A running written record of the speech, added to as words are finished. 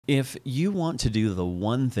If you want to do the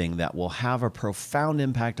one thing that will have a profound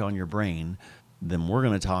impact on your brain, then we're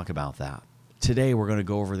going to talk about that. Today, we're going to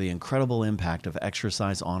go over the incredible impact of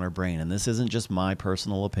exercise on our brain. And this isn't just my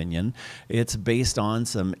personal opinion. It's based on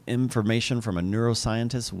some information from a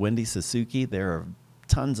neuroscientist, Wendy Suzuki. There are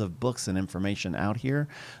tons of books and information out here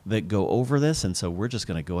that go over this. And so we're just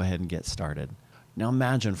going to go ahead and get started. Now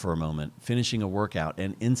imagine for a moment finishing a workout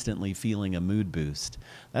and instantly feeling a mood boost.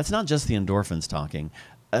 That's not just the endorphins talking.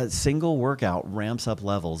 A single workout ramps up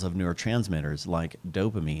levels of neurotransmitters like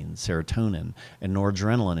dopamine, serotonin, and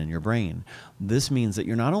noradrenaline in your brain. This means that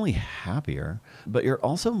you're not only happier, but you're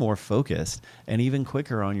also more focused and even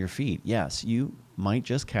quicker on your feet. Yes, you might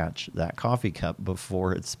just catch that coffee cup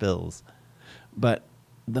before it spills. But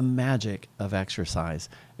the magic of exercise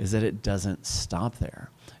is that it doesn't stop there.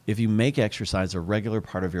 If you make exercise a regular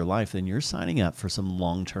part of your life, then you're signing up for some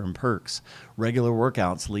long-term perks. Regular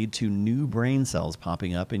workouts lead to new brain cells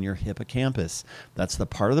popping up in your hippocampus. That's the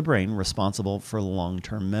part of the brain responsible for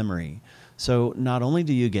long-term memory. So not only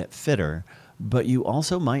do you get fitter, but you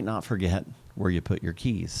also might not forget where you put your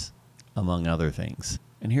keys, among other things.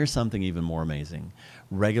 And here's something even more amazing.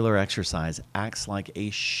 Regular exercise acts like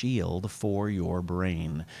a shield for your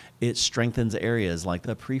brain. It strengthens areas like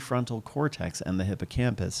the prefrontal cortex and the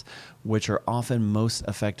hippocampus, which are often most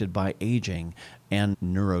affected by aging and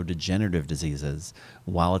neurodegenerative diseases.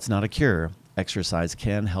 While it's not a cure, exercise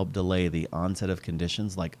can help delay the onset of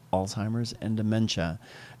conditions like Alzheimer's and dementia.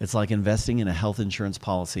 It's like investing in a health insurance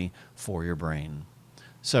policy for your brain.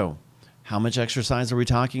 So, how much exercise are we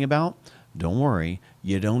talking about? Don't worry,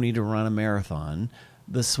 you don't need to run a marathon.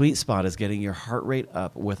 The sweet spot is getting your heart rate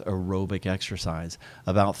up with aerobic exercise,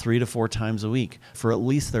 about 3 to 4 times a week for at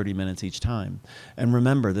least 30 minutes each time. And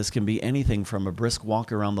remember, this can be anything from a brisk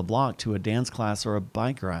walk around the block to a dance class or a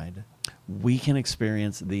bike ride. We can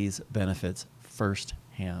experience these benefits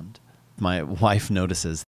firsthand. My wife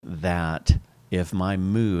notices that if my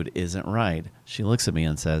mood isn't right, she looks at me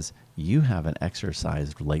and says, "You haven't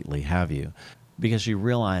exercised lately, have you?" Because she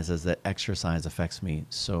realizes that exercise affects me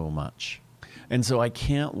so much. And so I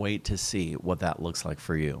can't wait to see what that looks like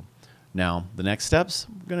for you. Now, the next steps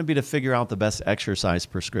are going to be to figure out the best exercise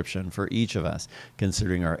prescription for each of us,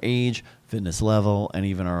 considering our age, fitness level, and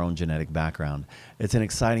even our own genetic background. It's an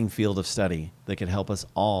exciting field of study that can help us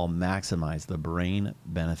all maximize the brain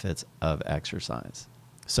benefits of exercise.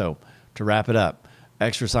 So, to wrap it up,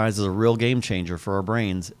 exercise is a real game changer for our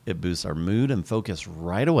brains. It boosts our mood and focus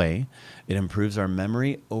right away. It improves our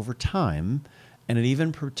memory over time, and it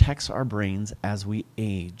even protects our brains as we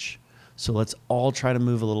age. So let's all try to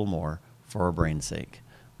move a little more for our brain's sake.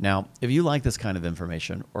 Now, if you like this kind of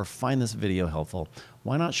information or find this video helpful,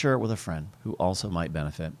 why not share it with a friend who also might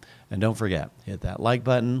benefit? And don't forget, hit that like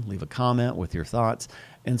button, leave a comment with your thoughts,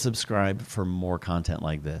 and subscribe for more content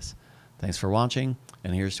like this. Thanks for watching,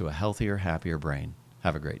 and here's to a healthier, happier brain.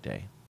 Have a great day.